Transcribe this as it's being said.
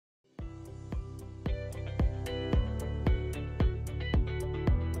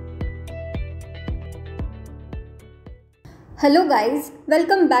Hello guys,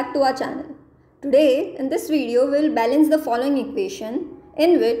 welcome back to our channel. Today in this video we will balance the following equation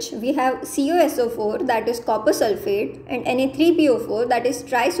in which we have CuSO4 that is copper sulphate and Na3PO4 that is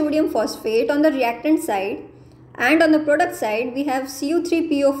trisodium phosphate on the reactant side, and on the product side we have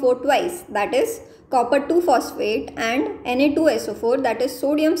Cu3PO4 twice that is copper 2 phosphate and Na2SO4 that is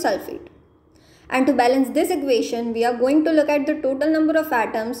sodium sulphate. And to balance this equation we are going to look at the total number of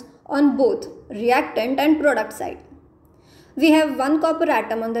atoms on both reactant and product side. We have one copper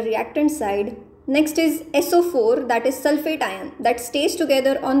atom on the reactant side. Next is SO4 that is sulphate ion that stays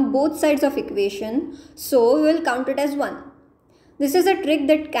together on both sides of equation, so we will count it as 1. This is a trick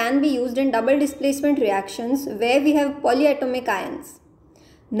that can be used in double displacement reactions where we have polyatomic ions.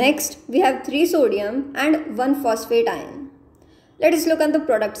 Next we have 3 sodium and 1 phosphate ion. Let us look at the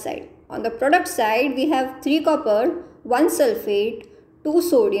product side. On the product side we have 3 copper, 1 sulphate, 2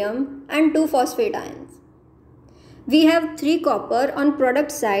 sodium and 2 phosphate ions. We have 3 copper on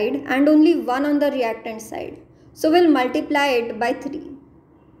product side and only 1 on the reactant side. So we'll multiply it by 3.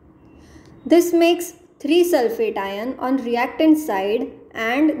 This makes 3 sulphate ion on reactant side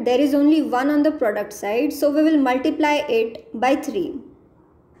and there is only 1 on the product side. So we will multiply it by 3.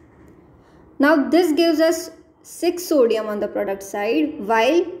 Now this gives us 6 sodium on the product side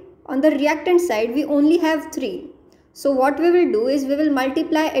while on the reactant side we only have 3. So what we will do is we will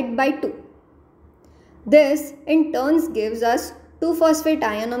multiply it by 2. This in turn gives us 2 phosphate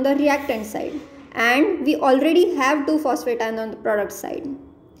ion on the reactant side and we already have 2 phosphate ion on the product side.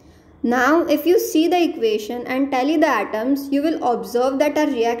 Now if you see the equation and tally the atoms, you will observe that our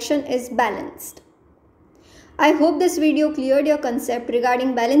reaction is balanced. I hope this video cleared your concept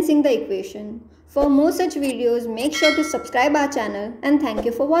regarding balancing the equation. For more such videos, make sure to subscribe our channel and thank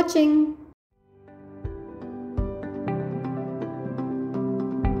you for watching.